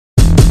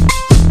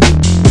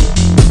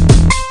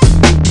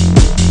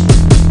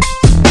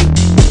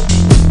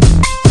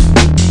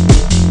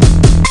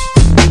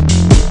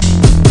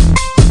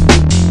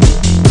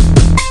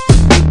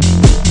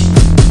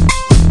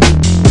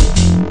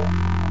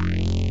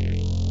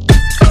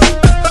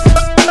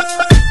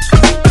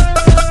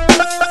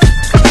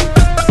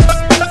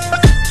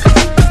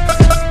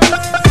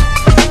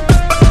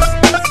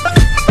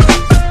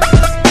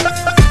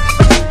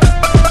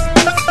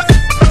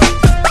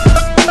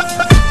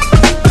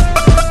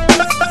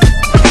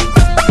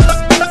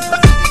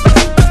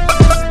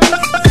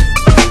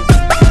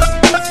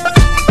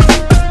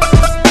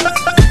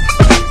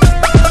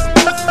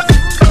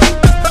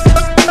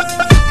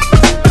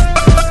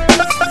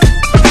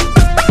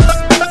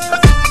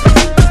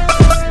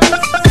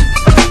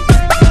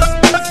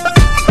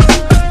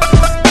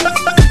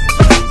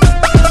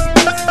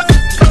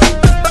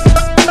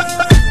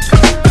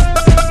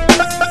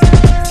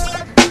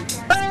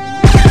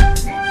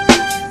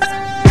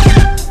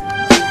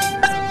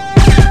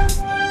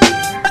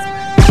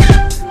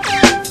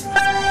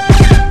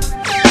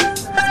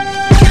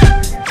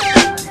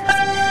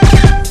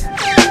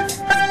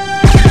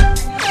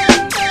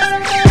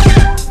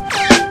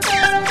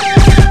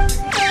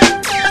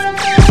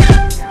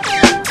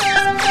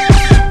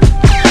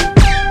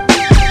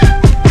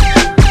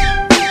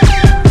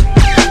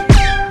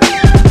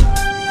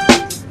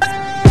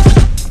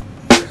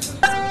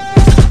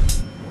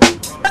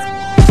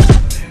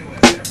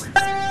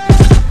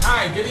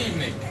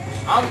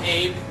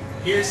Abe,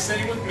 here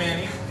sitting with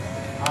Manny.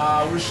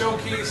 We're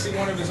showcasing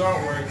one of his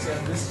artworks,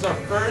 and this is our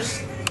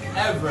first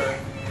ever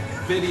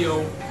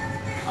video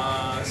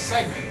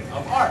segment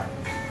of art.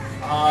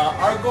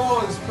 Our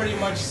goal is pretty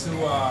much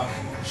to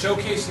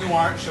showcase new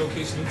art,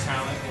 showcase new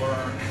talent.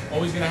 We're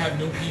always going to have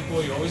new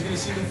people. You're always going to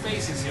see new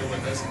faces here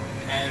with us.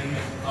 And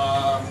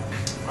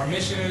our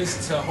mission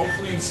is to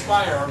hopefully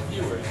inspire our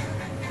viewers,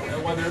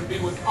 whether it be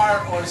with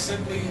art or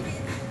simply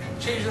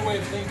change their way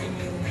of thinking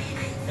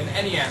in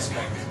any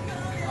aspect.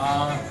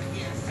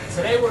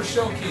 Today we're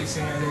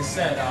showcasing, as I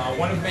said,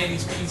 one of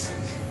Manny's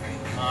pieces.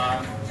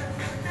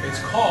 It's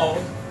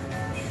called...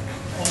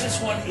 Well,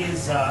 this one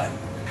is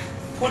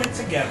Put It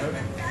Together,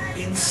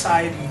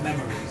 Inside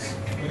Memories.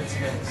 Put It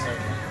Together, sorry.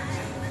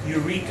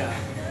 Eureka.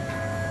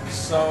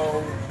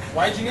 So,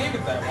 why'd you name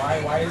it that?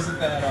 Why is it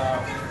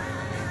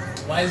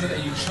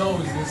that you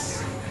chose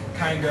this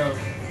kind of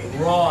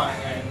raw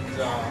and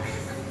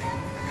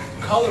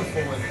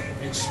colorful and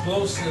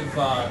explosive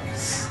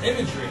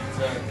imagery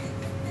to...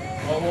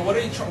 Well,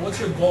 what's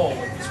your goal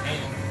with this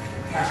painting?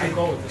 What's your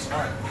goal with this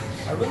art?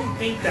 I really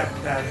think that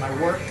my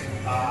work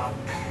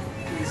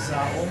is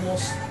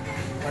almost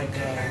like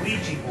a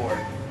Ouija board.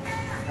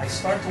 I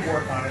start to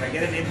work on it, I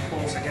get an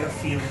impulse, I get a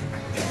feeling,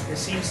 there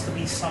seems to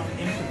be some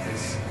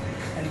impetus,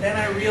 and then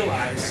I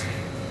realize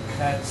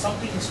that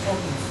something is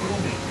talking through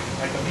me,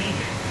 like a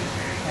medium.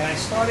 And I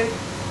started,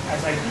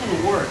 as I do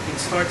the work, it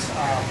starts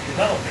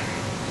developing.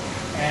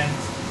 And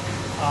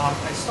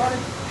I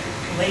started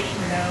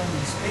laying down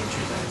these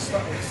pictures, and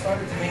it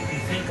started to make me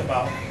think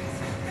about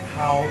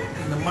how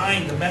in the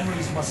mind the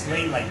memories must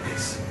lay like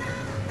this.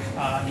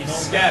 You know,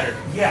 scattered.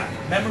 Yeah,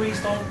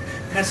 memories don't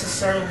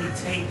necessarily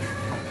take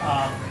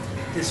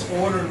this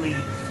orderly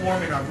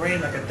form in our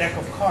brain like a deck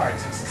of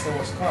cards, since there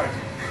was cards.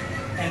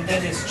 And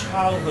then there's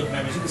childhood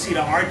memories. You can see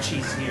the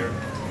Archies here.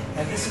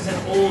 And this is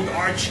an old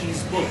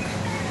Archies book.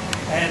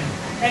 And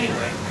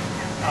anyway,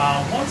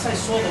 once I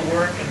saw the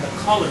work and the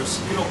colors,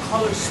 you know,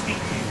 colors speak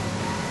to you.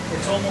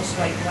 It's almost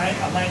like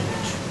a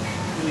language.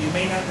 You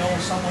may not know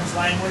someone's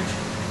language,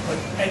 but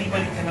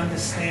anybody can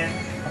understand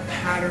a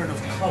pattern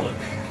of color.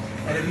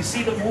 And if you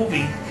see the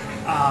movie,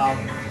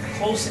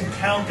 Close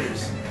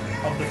Encounters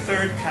of the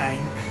Third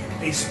Kind,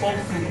 they spoke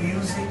through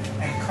music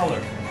and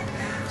color.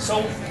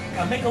 So,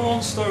 I'll make a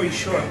long story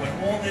short, when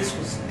all this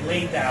was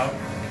laid out,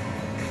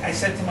 I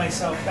said to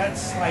myself,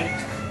 that's like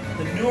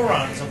the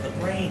neurons of the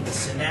brain, the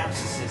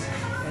synapses,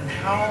 and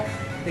how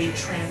they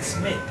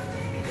transmit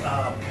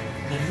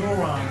the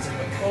neurons and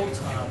the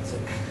protons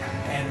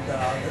and the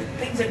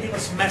things that give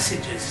us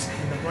messages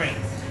in the brain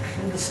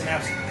through the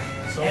synapses.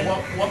 So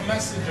what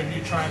message are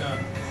you trying to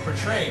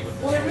portray with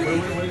this? Well, really,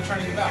 what are you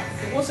trying to give out?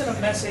 It wasn't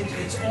a message,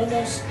 it's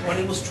almost what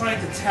it was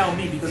trying to tell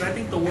me, because I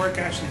think the work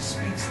actually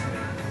speaks to me.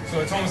 So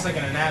it's almost like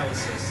an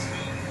analysis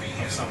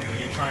of something.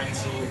 You're trying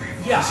to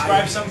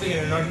describe something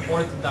in an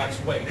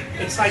unorthodox way.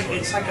 It's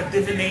like a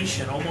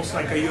divination, almost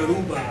like a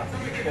Yoruba,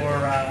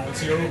 or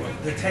it's Yoruba.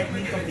 The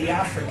technique of the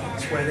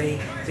Africans, where they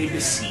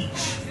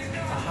beseech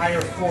a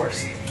higher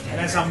force. And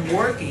as I'm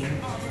working,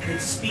 it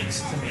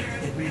speaks to me.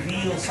 It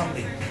reveals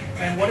something.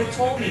 And what it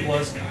told me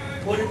was,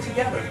 put it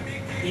together.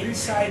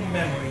 Inside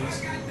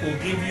memories will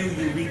give you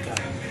Eureka.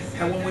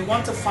 And when we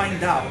want to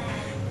find out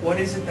what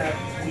is it that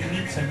we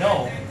need to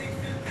know,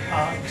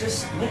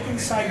 just look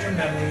inside your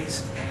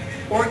memories,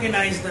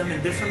 organize them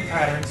in different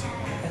patterns,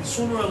 and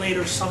sooner or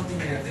later something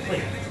will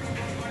click.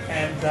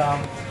 And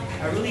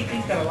I really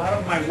think that a lot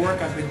of my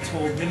work, I've been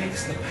told,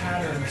 mimics the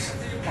patterns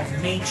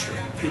of nature.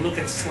 If you look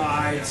at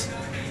slides,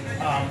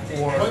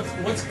 or...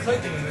 What's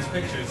clicking in this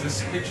picture? Is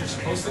this picture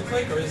supposed to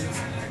click, or is it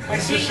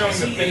just showing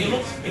the fade?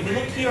 If you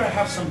look here, I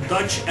have some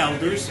Dutch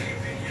elders,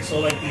 so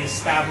like the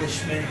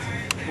establishment,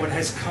 what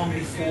has come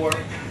before,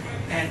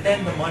 and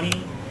then the money,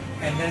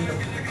 and then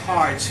the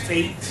cards,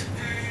 fate,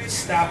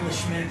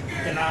 establishment,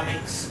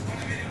 economics,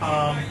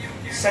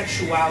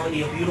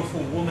 sexuality, a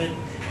beautiful woman,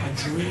 a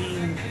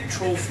dream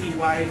trophy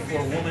wife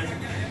or woman,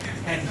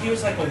 and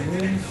here's like a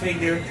womb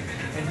figure,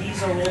 and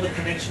these are all the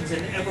connections,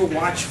 an ever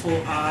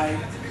watchful eye,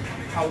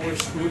 how we're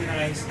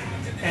scrutinized,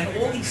 and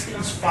all these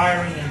things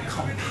firing and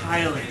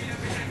compiling.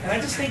 And I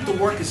just think the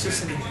work is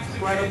just an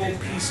incredible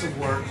piece of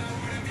work.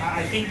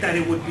 I think that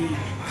it would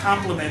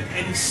complement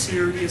any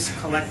serious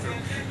collector.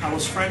 I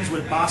was friends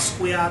with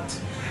Basquiat,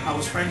 I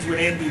was friends with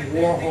Andy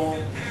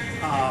Warhol,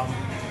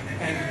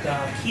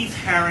 and Keith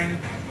Haring,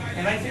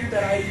 and I think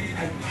that I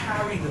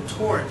carry the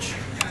torch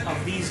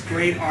of these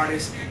great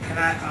artists, and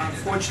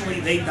unfortunately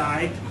they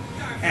died,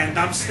 and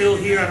I'm still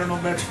here. I don't know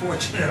if that's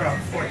fortunate or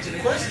unfortunate.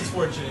 Of course it's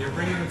fortunate. You're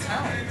bringing the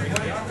talent.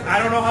 I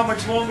don't know how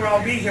much longer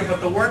I'll be here,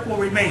 but the work will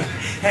remain.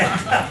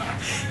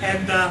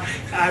 And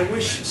I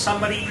wish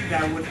somebody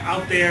that would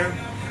out there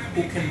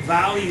who can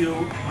value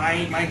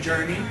my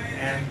journey,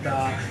 and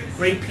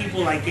great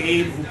people like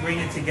Abe who bring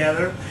it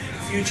together,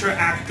 future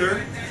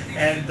actor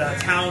and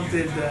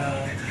talented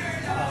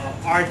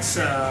arts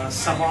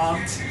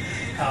savant.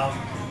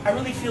 I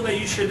really feel that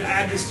you should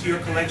add this to your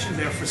collection.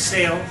 They're for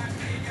sale.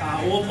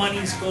 All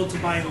monies go to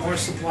buying more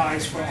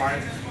supplies for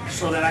art.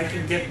 so that I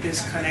can get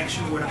this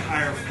connection with a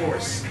higher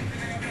force.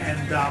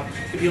 And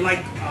if you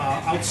like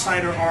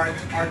outsider art,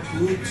 Art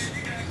Brut,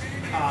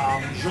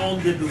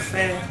 Jean de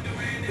Buffet,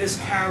 this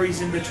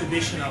carries in the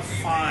tradition of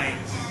fine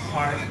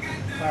art,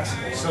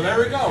 classical art. So there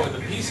we go.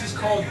 The piece is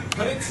called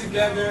Put It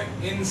Together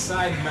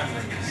Inside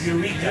Memories.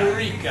 Eureka.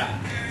 Eureka.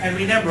 And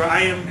remember,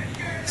 I am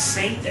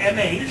Saint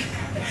M.A.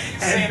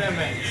 Saint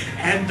M.A.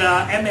 And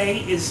M.A.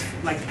 is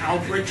like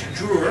Albrecht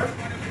Dürer.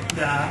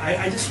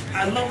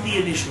 I love the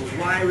initials.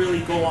 Why I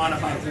really go on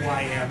about who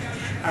I am.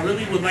 I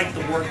really would like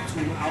the work to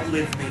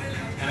outlive me.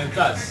 And it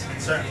does.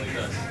 It certainly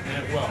does.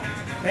 And it will.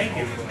 Thank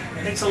you.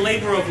 And it's a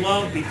labor of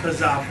love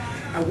because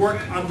I work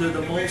under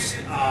the most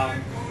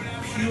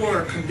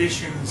pure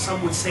conditions,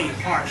 some would say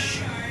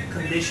harsh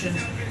conditions,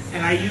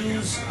 and I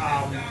use,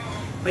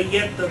 but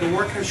yet the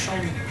work has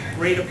shown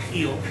great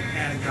appeal,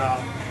 and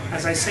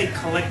as I say,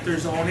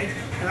 collectors own it,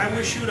 and I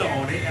wish you to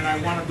own it, and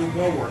I want to do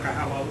more work. I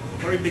have a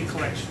very big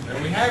collection.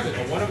 There we have it,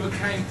 a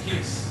one-of-a-kind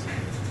piece.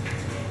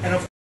 And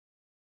of